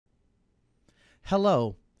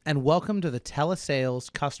Hello, and welcome to the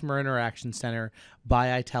Telesales Customer Interaction Center by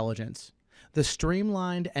Intelligence, the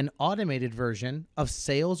streamlined and automated version of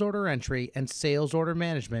sales order entry and sales order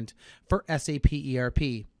management for SAP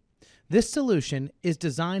ERP. This solution is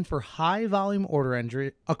designed for high-volume order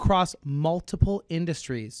entry across multiple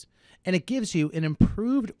industries, and it gives you an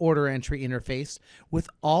improved order entry interface with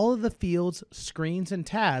all of the fields, screens, and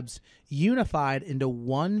tabs unified into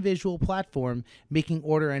one visual platform, making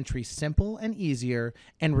order entry simple and easier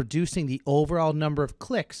and reducing the overall number of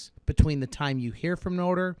clicks between the time you hear from an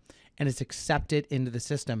order and it's accepted into the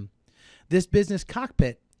system. This business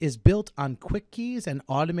cockpit is built on quick keys and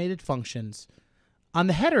automated functions. On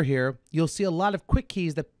the header here, you'll see a lot of quick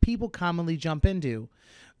keys that people commonly jump into,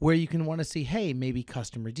 where you can want to see, hey, maybe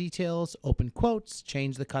customer details, open quotes,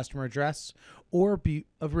 change the customer address, or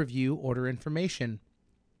review order information.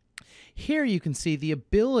 Here you can see the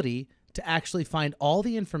ability to actually find all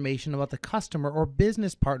the information about the customer or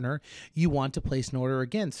business partner you want to place an order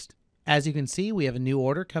against. As you can see, we have a new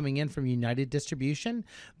order coming in from United Distribution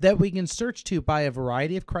that we can search to by a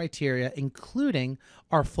variety of criteria, including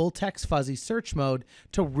our full text fuzzy search mode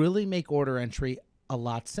to really make order entry a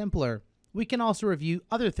lot simpler. We can also review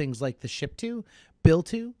other things like the ship to, bill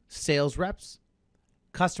to, sales reps,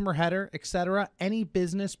 customer header, etc., any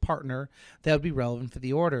business partner that would be relevant for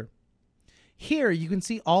the order. Here you can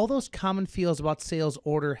see all those common fields about sales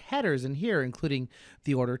order headers in here, including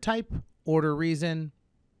the order type, order reason,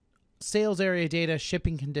 sales area data,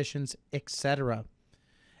 shipping conditions, etc.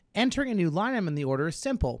 Entering a new line item in the order is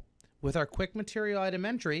simple. With our quick material item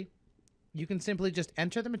entry, you can simply just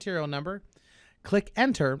enter the material number, click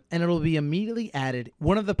enter, and it'll be immediately added.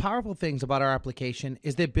 One of the powerful things about our application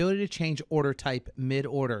is the ability to change order type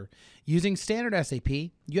mid-order. Using standard SAP,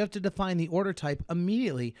 you have to define the order type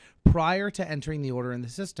immediately prior to entering the order in the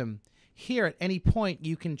system. Here, at any point,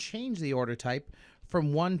 you can change the order type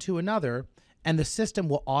from one to another, and the system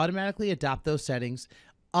will automatically adopt those settings,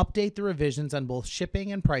 update the revisions on both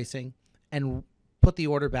shipping and pricing, and put the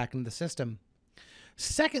order back into the system.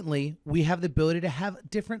 Secondly, we have the ability to have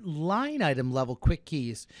different line item level quick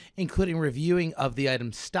keys, including reviewing of the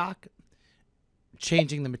item stock,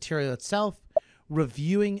 changing the material itself,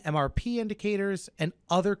 reviewing MRP indicators, and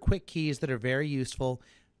other quick keys that are very useful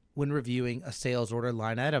when reviewing a sales order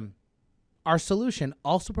line item. Our solution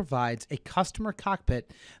also provides a customer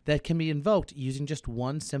cockpit that can be invoked using just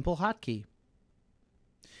one simple hotkey.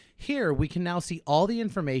 Here, we can now see all the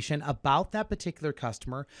information about that particular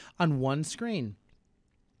customer on one screen.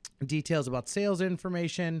 Details about sales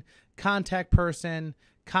information, contact person,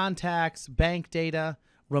 contacts, bank data,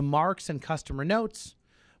 remarks, and customer notes.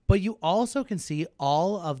 But you also can see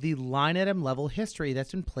all of the line item level history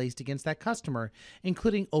that's been placed against that customer,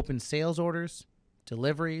 including open sales orders,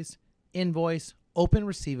 deliveries, invoice, open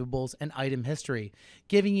receivables, and item history,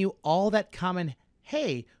 giving you all that common,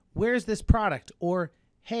 hey, where's this product? Or,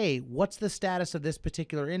 hey, what's the status of this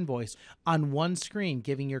particular invoice on one screen,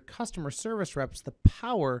 giving your customer service reps the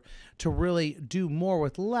power to really do more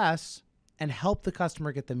with less and help the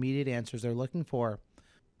customer get the immediate answers they're looking for.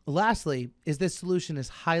 Lastly, this solution is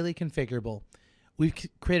highly configurable. We've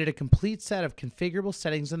created a complete set of configurable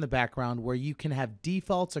settings in the background where you can have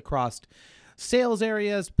defaults across sales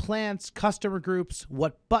areas, plants, customer groups,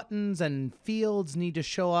 what buttons and fields need to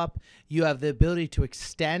show up. You have the ability to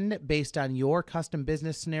extend based on your custom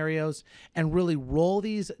business scenarios and really roll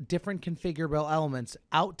these different configurable elements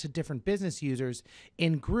out to different business users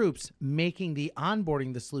in groups, making the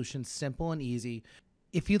onboarding the solution simple and easy.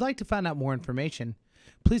 If you'd like to find out more information,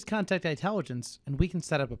 please contact Intelligence and we can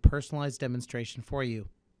set up a personalized demonstration for you.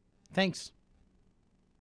 Thanks.